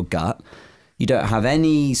after your gut. You don't have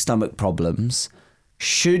any stomach problems.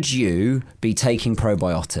 Should you be taking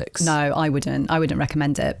probiotics? No, I wouldn't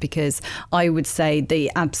recommend it, because I would say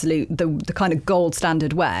the kind of gold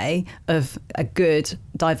standard way of a good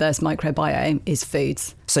diverse microbiome is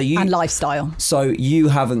foods and lifestyle. So you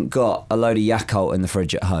haven't got a load of Yakult in the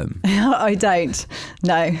fridge at home? I don't.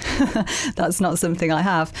 No, that's not something I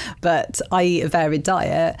have. But I eat a varied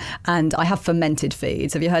diet, and I have fermented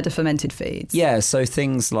foods. Have you heard of fermented foods? Yeah, so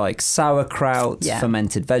things like sauerkraut,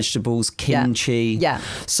 fermented vegetables, kimchi. Yeah.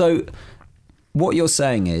 So what you're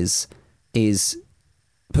saying is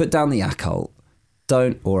put down the Yakult,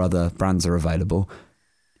 or other brands are available.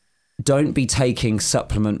 Don't be taking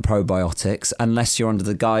supplement probiotics unless you're under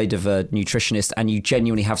the guide of a nutritionist and you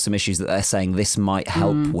genuinely have some issues that they're saying this might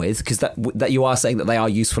help with, because that you are saying that they are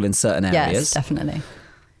useful in certain areas. Yes, definitely.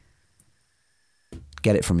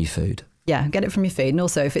 Get it from your food. Yeah, get it from your food. And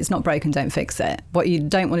also, if it's not broken, don't fix it. What you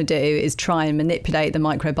don't want to do is try and manipulate the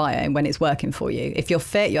microbiome when it's working for you. If you're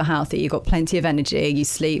fit, you're healthy, you've got plenty of energy, you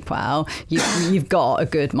sleep well, you've got a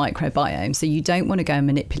good microbiome. So you don't want to go and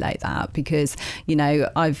manipulate that, because, you know,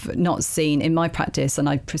 I've not seen in my practice, and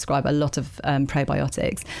I prescribe a lot of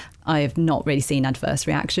probiotics, I have not really seen adverse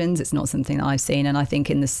reactions. It's not something that I've seen. And I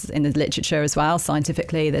think in the literature as well,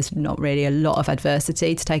 scientifically, there's not really a lot of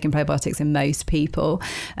adversity to taking probiotics in most people.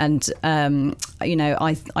 And, you know,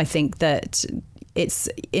 I think that it's,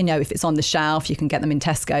 you know, if it's on the shelf, you can get them in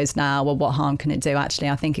Tesco's now. Well, what harm can it do? Actually,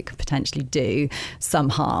 I think it could potentially do some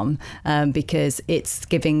harm, because it's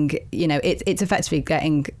giving, you know, it's effectively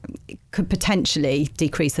could potentially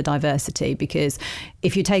decrease the diversity, because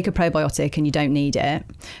if you take a probiotic and you don't need it,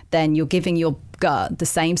 then you're giving your gut the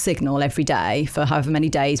same signal every day for however many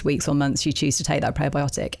days, weeks or months you choose to take that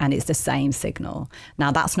probiotic, and it's the same signal.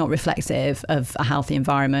 Now, that's not reflective of a healthy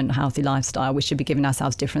environment, a healthy lifestyle. We should be giving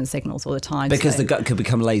ourselves different signals all the time. Because the gut could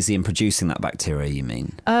become lazy in producing that bacteria, you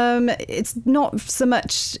mean? It's not so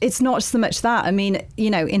much that. I mean, you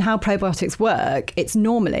know, in how probiotics work, it's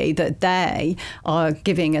normally that they are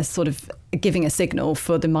giving a signal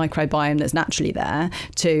for the microbiome that's naturally there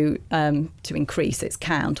to increase its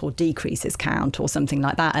count or decrease its count or something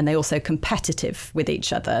like that. And they're also competitive with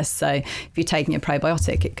each other. So if you're taking a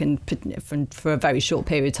probiotic, it can, for a very short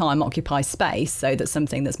period of time, occupy space so that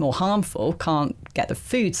something that's more harmful can't get the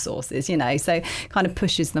food sources, you know, so kind of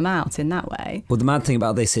pushes them out in that way. Well, the mad thing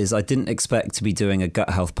about this is I didn't expect to be doing a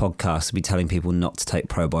gut health podcast to be telling people not to take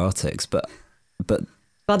probiotics, but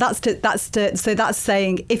well, that's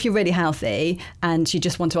saying if you're really healthy and you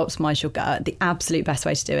just want to optimise your gut, the absolute best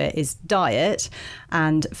way to do it is diet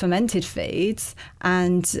and fermented foods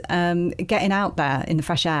and getting out there in the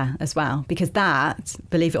fresh air as well, because that,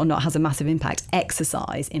 believe it or not, has a massive impact.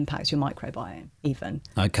 Exercise impacts your microbiome even.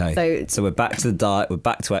 Okay. So we're back to the diet, we're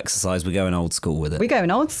back to exercise, we're going old school with it. We're going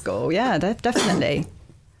old school, yeah, definitely.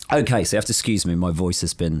 Okay, so you have to excuse me, my voice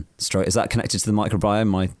has been straight. Is that connected to the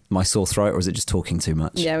microbiome, my sore throat, or is it just talking too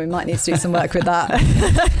much? Yeah, we might need to do some work with that.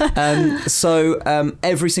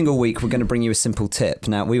 Every single week we're going to bring you a simple tip.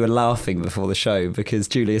 Now, we were laughing before the show because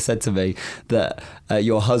Julia said to me that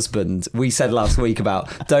your husband, we said last week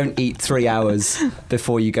about don't eat 3 hours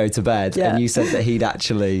before you go to bed. Yeah. And you said that he'd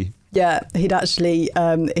actually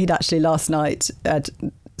last night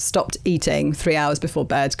stopped eating 3 hours before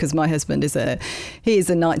bed, because my husband is a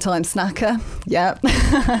nighttime snacker. Yeah.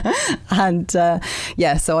 And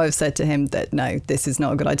so I've said to him that no, this is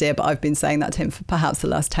not a good idea, but I've been saying that to him for perhaps the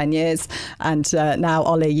last 10 years, and now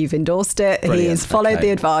Ollie, you've endorsed it. Brilliant. He's followed the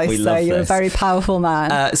advice, so you're a very powerful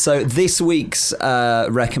man. So this week's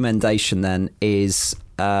recommendation then is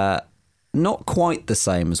not quite the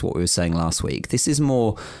same as what we were saying last week. This is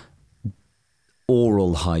more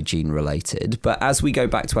oral hygiene related, but as we go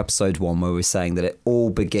back to episode 1 where we're saying that it all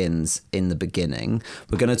begins in the beginning,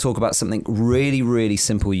 we're going to talk about something really, really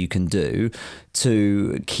simple you can do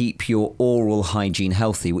to keep your oral hygiene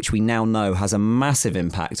healthy, which we now know has a massive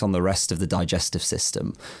impact on the rest of the digestive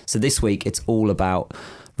system. So this week it's all about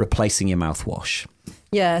replacing your mouthwash.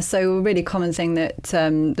 Yeah, so a really common thing that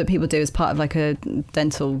that people do as part of like a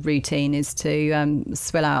dental routine is to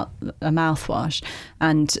swill out a mouthwash,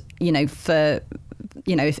 and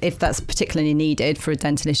if that's particularly needed for a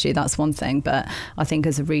dental issue, that's one thing. But I think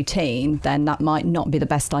as a routine, then that might not be the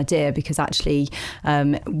best idea, because actually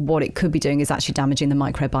what it could be doing is actually damaging the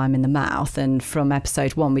microbiome in the mouth. And from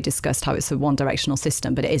episode 1, we discussed how it's a one-directional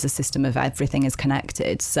system, but it is a system of everything is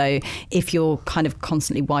connected. So if you're kind of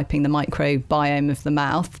constantly wiping the microbiome of the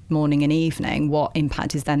mouth morning and evening, what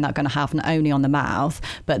impact is then that going to have not only on the mouth,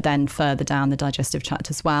 but then further down the digestive tract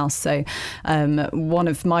as well? So one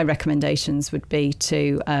of my recommendations would be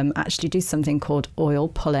to actually do something called oil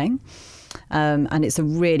pulling. And it's a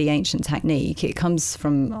really ancient technique. It comes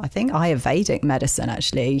from, I think, Ayurvedic medicine,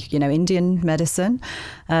 actually, Indian medicine.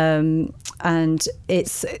 And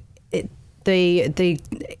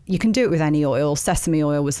you can do it with any oil. Sesame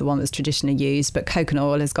oil was the one that's traditionally used, but coconut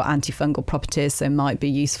oil has got antifungal properties, so it might be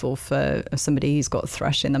useful for somebody who's got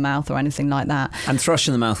thrush in the mouth or anything like that. And thrush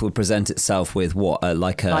in the mouth will present itself with what,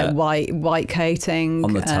 like white coating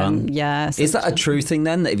on the tongue. Yeah. Is that a true thing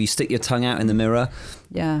then, that if you stick your tongue out in the mirror,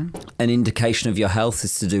 Yeah. An indication of your health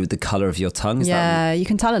is to do with the colour of your tongue? You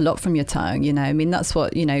can tell a lot from your tongue, I mean, that's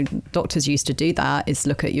what, doctors used to do, that is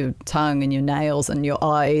look at your tongue and your nails and your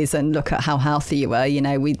eyes and look at how healthy you were.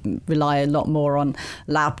 We rely a lot more on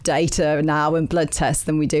lab data now and blood tests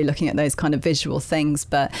than we do looking at those kind of visual things.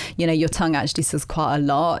 But, your tongue actually says quite a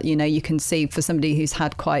lot. You can see, for somebody who's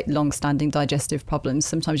had quite long-standing digestive problems,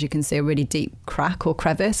 sometimes you can see a really deep crack or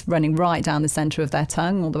crevice running right down the centre of their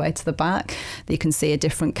tongue all the way to the back. You can see a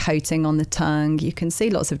different coating on the tongue. You can see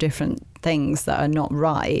lots of different things that are not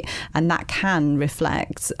right, and that can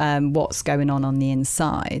reflect what's going on the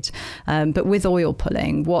inside. But with oil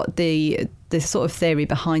pulling, what the sort of theory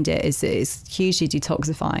behind it is it's hugely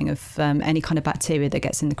detoxifying of any kind of bacteria that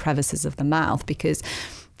gets in the crevices of the mouth, because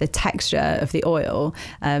the texture of the oil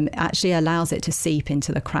actually allows it to seep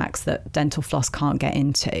into the cracks that dental floss can't get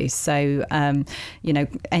into. So,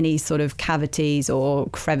 any sort of cavities or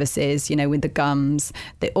crevices, with the gums,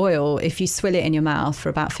 the oil, if you swill it in your mouth for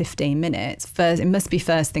about 15 minutes, it must be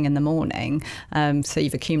first thing in the morning. So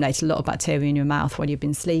you've accumulated a lot of bacteria in your mouth while you've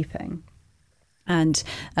been sleeping. And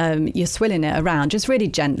you're swilling it around just really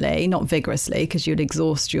gently, not vigorously, because you'd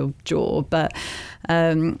exhaust your jaw, but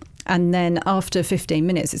and then after 15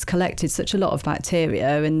 minutes, it's collected such a lot of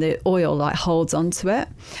bacteria and the oil holds onto it,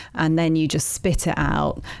 and then you just spit it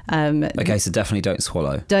out. Okay, so definitely don't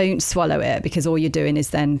swallow. Don't swallow it, because all you're doing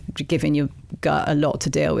is then giving your gut a lot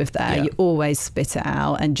to deal with there. Yeah. You always spit it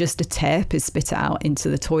out, and just a tip is spit it out into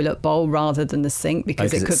the toilet bowl rather than the sink,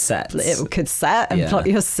 because it could set and block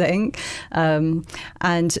your sink. And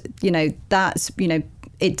that's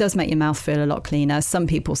it does make your mouth feel a lot cleaner. Some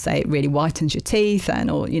people say it really whitens your teeth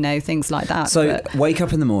or things like that. So wake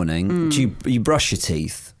up in the morning, do you brush your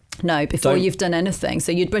teeth? No, before you've done anything.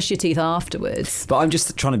 So you'd brush your teeth afterwards. But I'm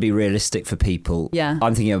just trying to be realistic for people. Yeah.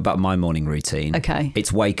 I'm thinking about my morning routine. Okay.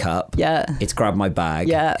 It's wake up. Yeah. It's grab my bag.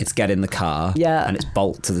 Yeah. It's get in the car. Yeah. And it's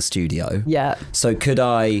bolt to the studio. Yeah. So could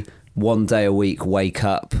I one day a week wake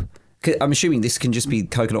up? I'm assuming this can just be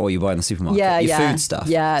coconut oil you buy in the supermarket. Your food stuff.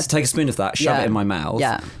 Yeah. So take a spoon of that, shove it in my mouth.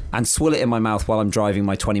 Yeah. And swill it in my mouth while I'm driving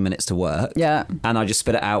my 20 minutes to work. Yeah. And I just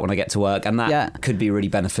spit it out when I get to work. And that could be really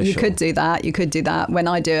beneficial. You could do that. When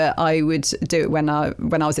I do it, I would do it when I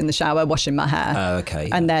was in the shower washing my hair. Oh, okay.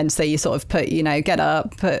 And then so you sort of put, get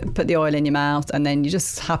up, put the oil in your mouth, and then you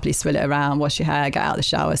just happily swill it around, wash your hair, get out of the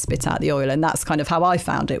shower, spit out the oil. And that's kind of how I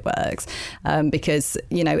found it works. Because,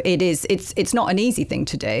 it's not an easy thing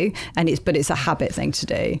to do, but it's a habit thing to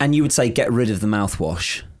do. And you would say get rid of the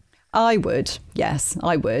mouthwash? I would, yes,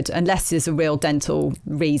 I would, unless there's a real dental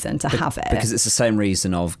reason to have it. Because it's the same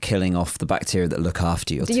reason of killing off the bacteria that look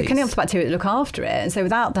after your teeth. You're killing off the bacteria that look after it. And so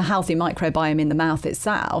without the healthy microbiome in the mouth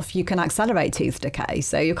itself, you can accelerate tooth decay.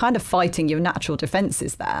 So you're kind of fighting your natural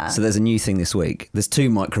defences there. So there's a new thing this week. There's two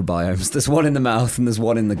microbiomes. There's one in the mouth and there's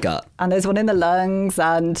one in the gut. And there's one in the lungs,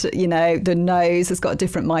 and, the nose has got a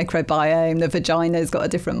different microbiome. The vagina's got a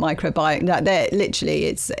different microbiome. No, literally,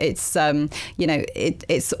 it's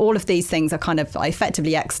all of these things are kind of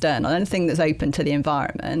effectively external. Anything that's open to the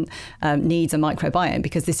environment needs a microbiome,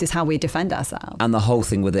 because this is how we defend ourselves. And the whole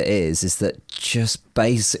thing with it is that just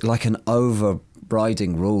basic, like an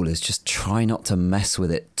overriding rule is just try not to mess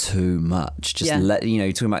with it too much. Just let,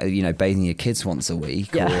 talking about, bathing your kids once a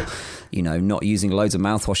week or, not using loads of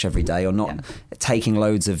mouthwash every day or not taking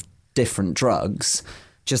loads of different drugs,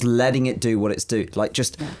 just letting it do what it's doing. Like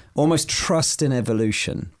almost trust in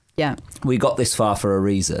evolution. Yeah. We got this far for a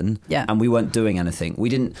reason, and we weren't doing anything.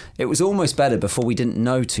 It was almost better before we didn't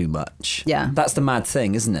know too much. Yeah. That's the mad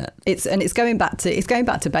thing, isn't it? It's going back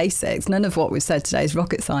to basics. None of what we've said today is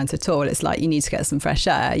rocket science at all. It's like you need to get some fresh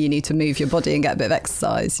air, you need to move your body and get a bit of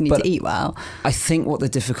exercise, you need to eat well. I think what the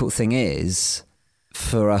difficult thing is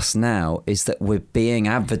for us now is that we're being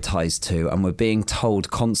advertised to and we're being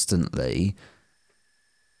told constantly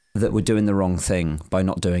that we're doing the wrong thing by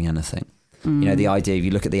not doing anything. The idea, if you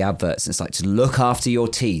look at the adverts, it's like to look after your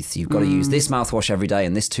teeth. You've got to use this mouthwash every day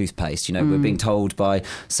and this toothpaste. We're being told by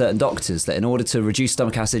certain doctors that in order to reduce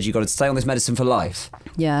stomach acid, you've got to stay on this medicine for life.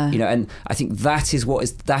 Yeah. And I think that is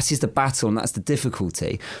the battle, and that's the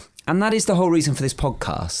difficulty. And that is the whole reason for this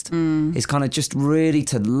podcast, is kind of just really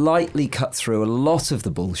to lightly cut through a lot of the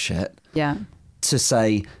bullshit. Yeah. To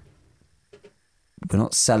say, we're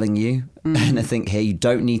not selling you anything here. You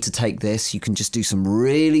don't need to take this. You can just do some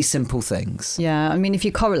really simple things. Yeah, I mean, if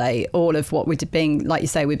you correlate all of what we're being, like you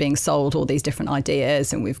say, we're being sold all these different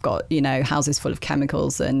ideas, and we've got, houses full of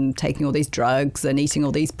chemicals and taking all these drugs and eating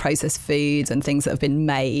all these processed foods and things that have been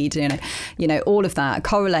made, all of that,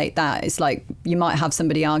 correlate that. It's like you might have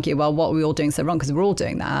somebody argue, well, what are we all doing so wrong? Because we're all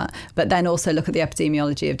doing that. But then also look at the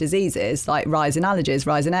epidemiology of diseases, like rise in allergies,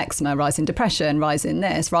 rise in eczema, rise in depression, rise in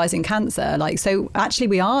this, rise in cancer. So actually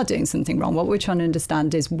we are doing something wrong. What we're trying to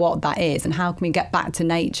understand is what that is and how can we get back to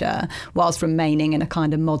nature whilst remaining in a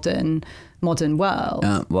kind of modern world.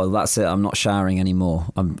 Well, that's it. I'm not showering anymore.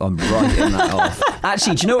 I'm writing that off.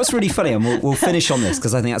 Actually, do you know what's really funny? And we'll finish on this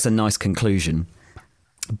because I think that's a nice conclusion.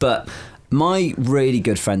 But my really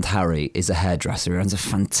good friend Harry is a hairdresser. He runs a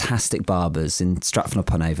fantastic barbers in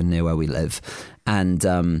Stratford-upon-Avon near where we live. And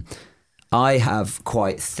I have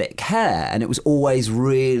quite thick hair, and it was always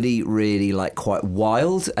really, really quite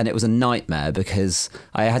wild, and it was a nightmare because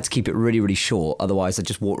I had to keep it really, really short. Otherwise, I'd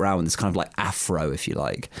just walk around with this kind of afro, if you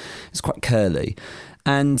like. It's quite curly.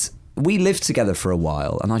 And we lived together for a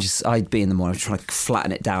while, and I'd be in the morning trying to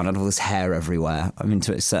flatten it down. I had all this hair everywhere. I mean,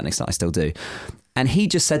 to a certain extent, I still do. And he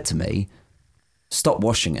just said to me, stop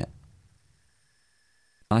washing it.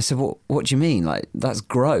 I said, what do you mean? That's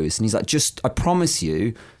gross. And he's like, I promise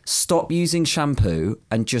you, stop using shampoo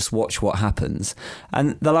and just watch what happens.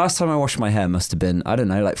 And the last time I washed my hair must have been,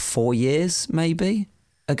 4 years maybe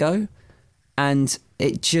ago. And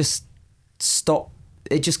it just stopped.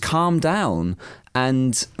 It just calmed down.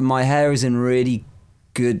 And my hair is in really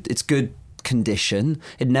good condition.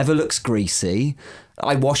 It never looks greasy.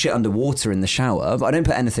 I wash it underwater in the shower, but I don't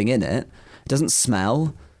put anything in it. It doesn't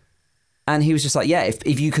smell. And he was just like, yeah,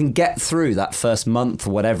 if you can get through that first month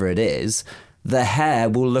or whatever it is, the hair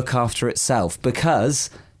will look after itself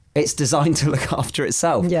because it's designed to look after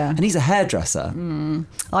itself. Yeah. And he's a hairdresser.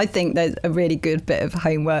 I think there's a really good bit of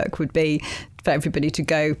homework would be for everybody to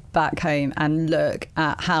go back home and look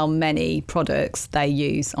at how many products they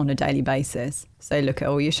use on a daily basis. So look at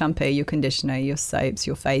all your shampoo, your conditioner, your soaps,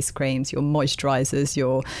 your face creams, your moisturisers,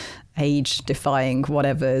 your age-defying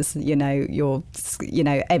whatevers, your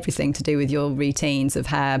everything to do with your routines of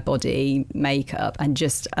hair, body, makeup, and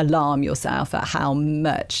just alarm yourself at how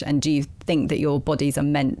much. And do you think that your bodies are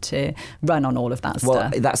meant to run on all of that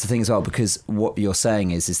stuff? Well, that's the thing as well, because what you're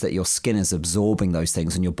saying is that your skin is absorbing those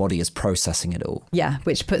things and your body is processing it all. Yeah,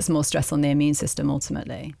 which puts more stress on the immune system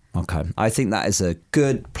ultimately. Okay, I think that is a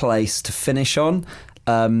good place to finish on.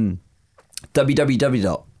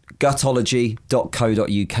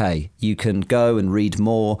 www.gutology.co.uk. You can go and read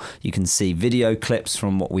more. You can see video clips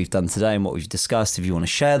from what we've done today and what we've discussed. If you want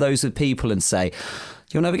to share those with people and say,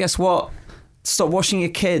 you'll never guess what, stop washing your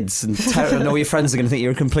kids, and all your friends are going to think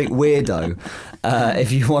you're a complete weirdo.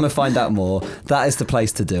 If you want to find out more, that is the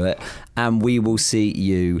place to do it. And we will see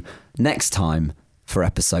you next time for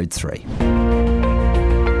episode 3.